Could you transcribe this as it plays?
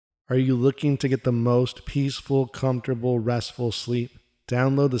Are you looking to get the most peaceful, comfortable, restful sleep?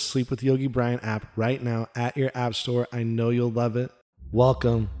 Download the Sleep with Yogi Brian app right now at your app store. I know you'll love it.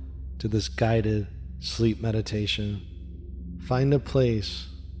 Welcome to this guided sleep meditation. Find a place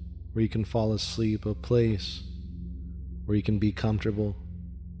where you can fall asleep, a place where you can be comfortable.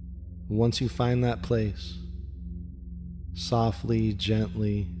 Once you find that place, softly,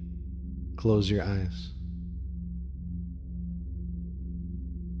 gently close your eyes.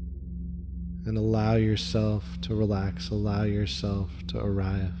 And allow yourself to relax, allow yourself to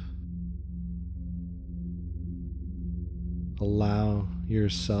arrive. Allow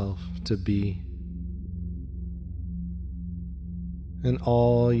yourself to be. And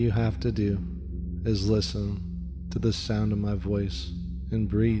all you have to do is listen to the sound of my voice and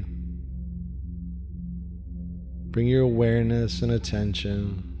breathe. Bring your awareness and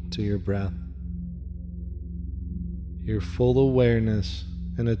attention to your breath. Your full awareness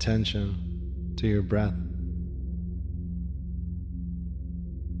and attention to your breath,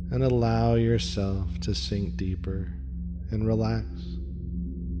 and allow yourself to sink deeper and relax,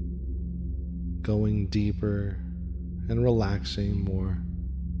 going deeper and relaxing more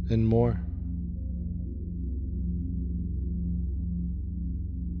and more.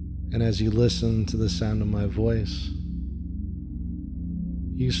 And as you listen to the sound of my voice,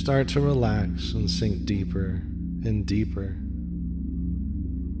 you start to relax and sink deeper and deeper,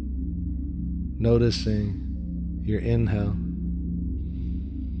 noticing your inhale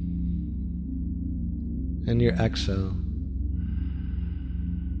and your exhale,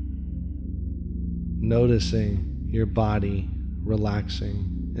 noticing your body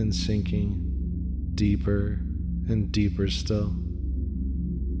relaxing and sinking deeper and deeper still,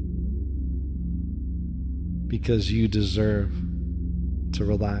 because you deserve to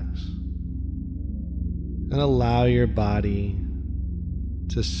relax. And allow your body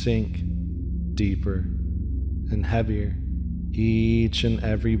to sink deeper and heavier each and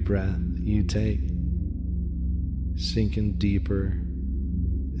every breath you take, sinking deeper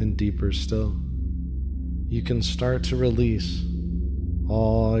and deeper still. You can start to release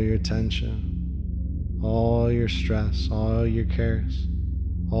all your tension, all your stress, all your cares,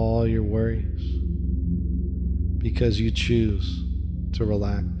 all your worries, because you choose to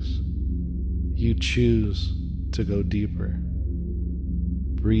relax. You choose to go deeper,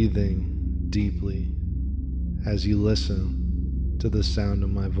 breathing deeply as you listen to the sound of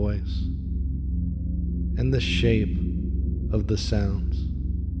my voice and the shape of the sounds.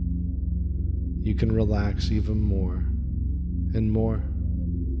 You can relax even more and more,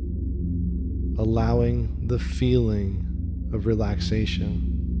 allowing the feeling of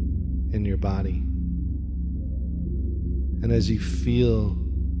relaxation in your body. And as you feel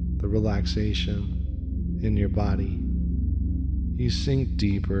the relaxation in your body, you sink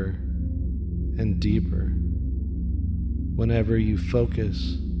deeper and deeper. Whenever you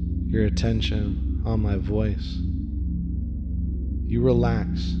focus your attention on my voice, you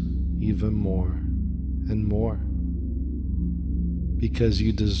relax even more and more, because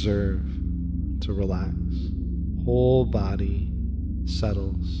you deserve to relax. Whole body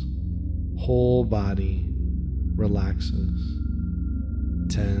settles, whole body relaxes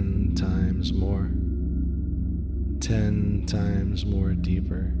 10 times more, 10 times more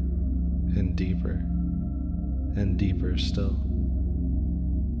deeper and deeper and deeper still.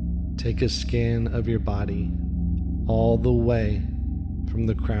 Take a scan of your body all the way from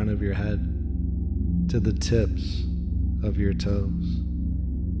the crown of your head to the tips of your toes.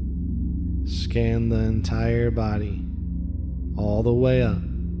 Scan the entire body all the way up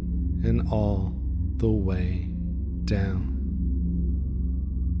and all the way down,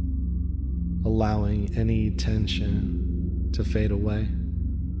 allowing any tension to fade away,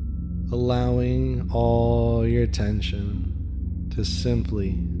 allowing all your tension to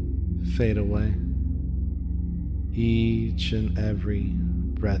simply fade away each and every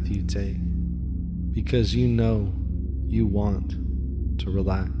breath you take, because you know you want to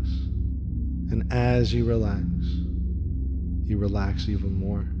relax. And as you relax even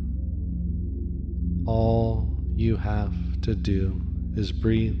more. All you have to do is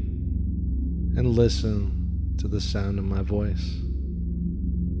breathe and listen to the sound of my voice.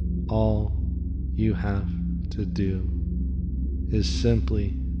 All you have to do is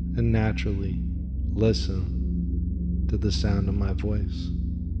simply and naturally listen to the sound of my voice.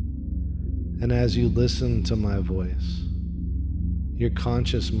 And as you listen to my voice, your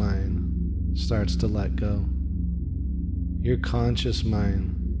conscious mind starts to let go. Your conscious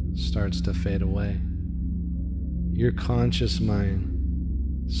mind starts to fade away. Your conscious mind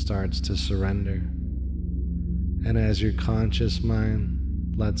starts to surrender. And as your conscious mind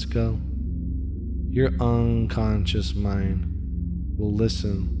lets go, your unconscious mind will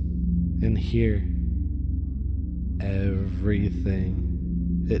listen and hear everything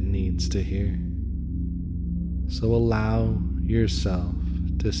it needs to hear. So allow yourself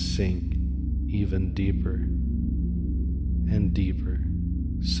to sink even deeper and deeper,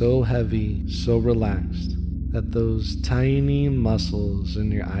 so heavy, so relaxed that those tiny muscles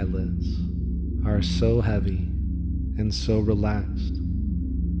in your eyelids are so heavy and so relaxed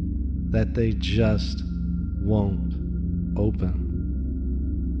that they just won't open.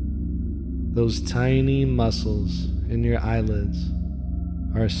 Those tiny muscles in your eyelids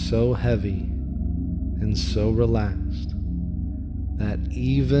are so heavy and so relaxed that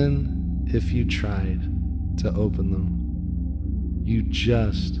even if you tried to open them, you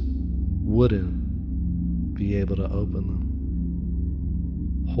just wouldn't be able to open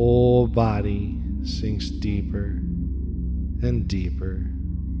them. Whole body sinks deeper and deeper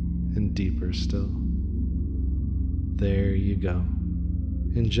and deeper still. There you go.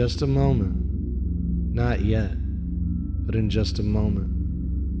 In just a moment, not yet, but in just a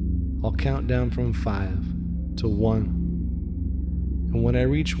moment, I'll count down from 5 to 1. And when I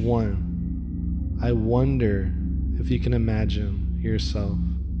reach 1, I wonder if you can imagine yourself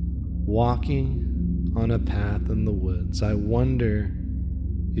walking on a path in the woods. I wonder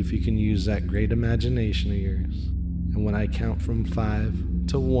if you can use that great imagination of yours. And when I count from 5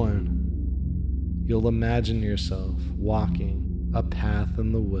 to 1, you'll imagine yourself walking a path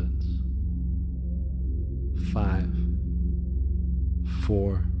in the woods. 5,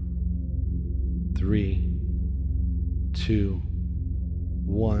 4, 3, 2,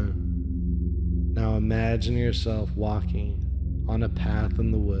 1. Now imagine yourself walking on a path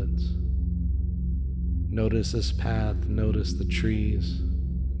in the woods. Notice this path, notice the trees,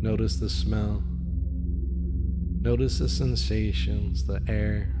 notice the smell. Notice the sensations, the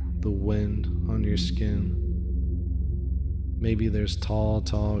air, the wind on your skin. Maybe there's tall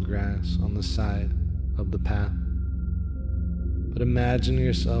grass on the side of the path. But imagine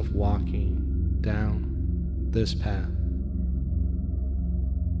yourself walking down this path.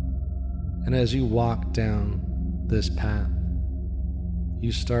 And as you walk down this path,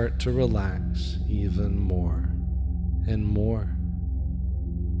 you start to relax even more and more,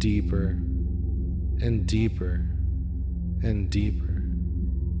 deeper and deeper and deeper.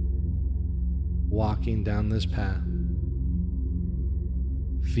 Walking down this path,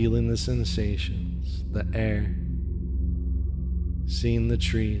 feeling the sensations, the air, seeing the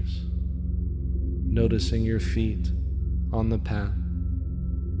trees, noticing your feet on the path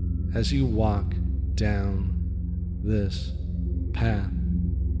as you walk down this path,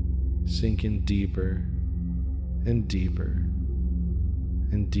 sinking deeper and deeper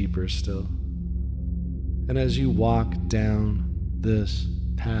and deeper still. And as you walk down this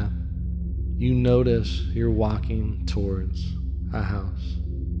path, you notice you're walking towards a house.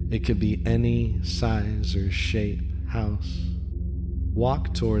 It could be any size or shape house.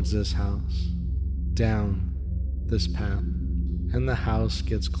 Walk towards this house, down this path, and the house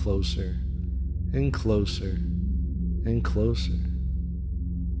gets closer and closer and closer.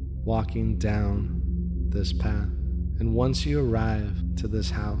 Walking down this path, and once you arrive to this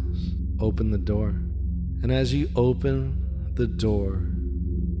house, open the door. And as you open the door,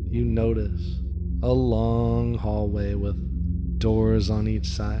 you notice a long hallway with doors on each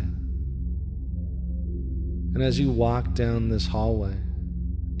side. And as you walk down this hallway,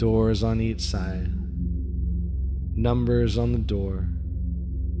 doors on each side, numbers on the door.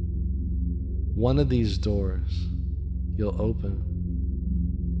 One of these doors you'll open.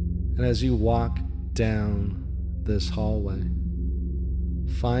 And as you walk down this hallway,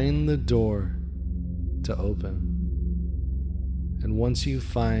 find the door to open. And once you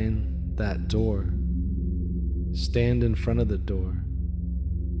find that door, stand in front of the door.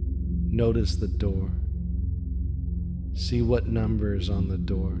 Notice the door. See what number's on the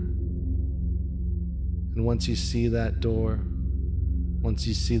door. And once you see that door, once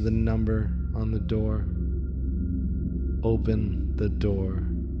you see the number on the door, open the door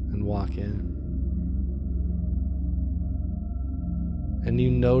and walk in. And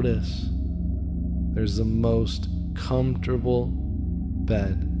you notice there's the most comfortable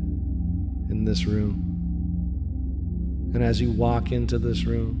bed in this room. And as you walk into this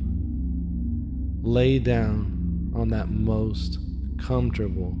room, lay down on that most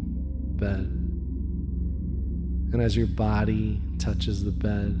comfortable bed. And as your body touches the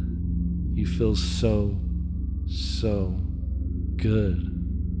bed, you feel so good.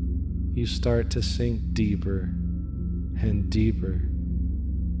 You start to sink deeper and deeper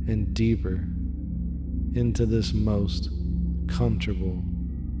and deeper into this most comfortable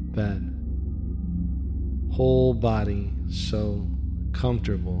bed. Whole body so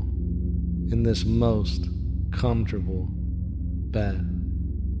comfortable in this most comfortable bed.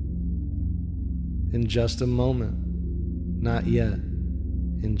 In just a moment, not yet,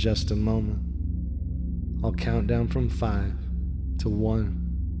 in just a moment, I'll count down from 5 to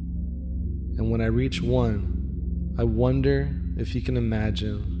 1. And when I reach 1, I wonder if you can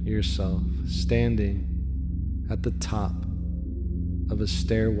imagine yourself standing at the top of a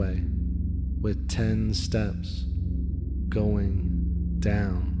stairway with 10 steps going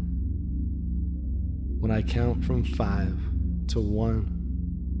down. When I count from 5 to 1,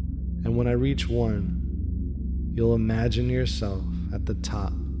 and when I reach 1, you'll imagine yourself at the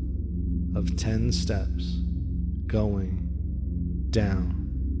top of 10 steps going down.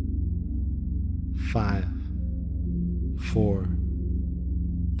 5, 4,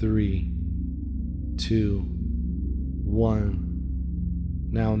 3, 2, 1.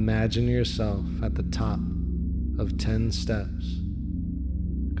 Now imagine yourself at the top of 10 steps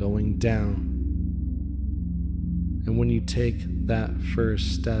going down. And when you take that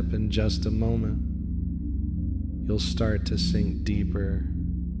first step in just a moment, you'll start to sink deeper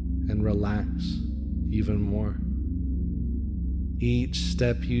and relax even more. Each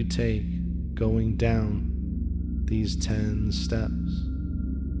step you take going down these 10 steps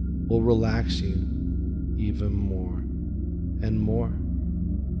will relax you even more and more.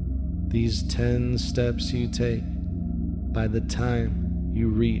 These 10 steps you take, by the time you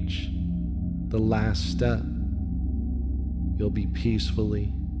reach the last step, you'll be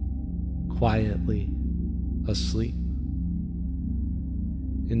peacefully, quietly asleep.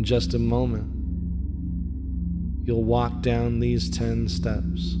 In just a moment, you'll walk down these 10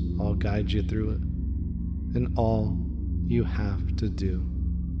 steps. I'll guide you through it. And all you have to do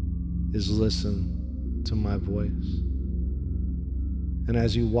is listen to my voice. And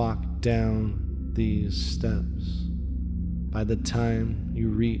as you walk down these steps, by the time you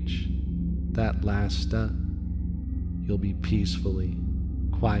reach that last step, you'll be peacefully,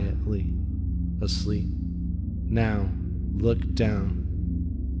 quietly asleep. Now, look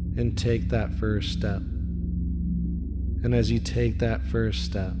down and take that first step. And as you take that first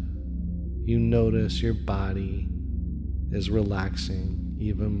step, you notice your body is relaxing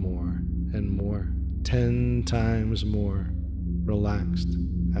even more and more, 10 times more relaxed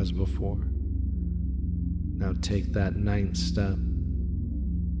as before. Now take that 9th step,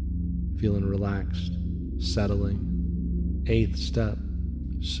 feeling relaxed, settling. 8th step,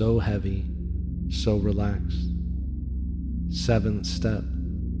 so heavy, so relaxed. 7th step,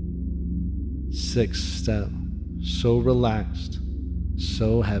 6th step, so relaxed,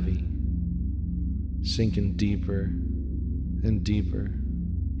 so heavy, sinking deeper and deeper.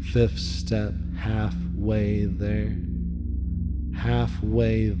 5th step, halfway there,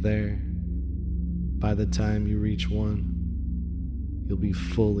 halfway there. By the time you reach 1, you'll be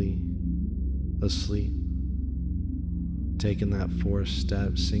fully asleep. Taking that 4th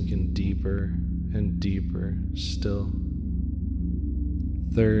step, sinking deeper and deeper still.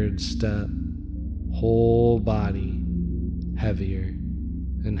 3rd step, whole body heavier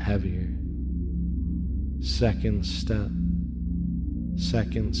and heavier. 2nd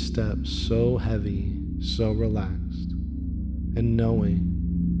step, so heavy, so relaxed, and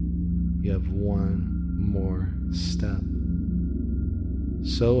knowing you have 1 more step.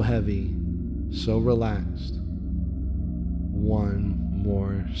 So heavy, so relaxed. 1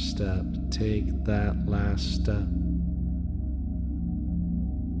 more step. Take that last step.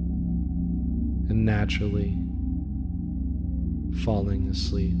 And naturally falling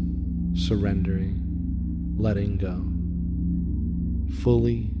asleep, surrendering, letting go.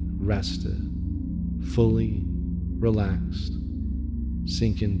 Fully rested, fully relaxed,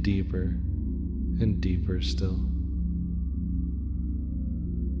 sinking deeper and deeper still.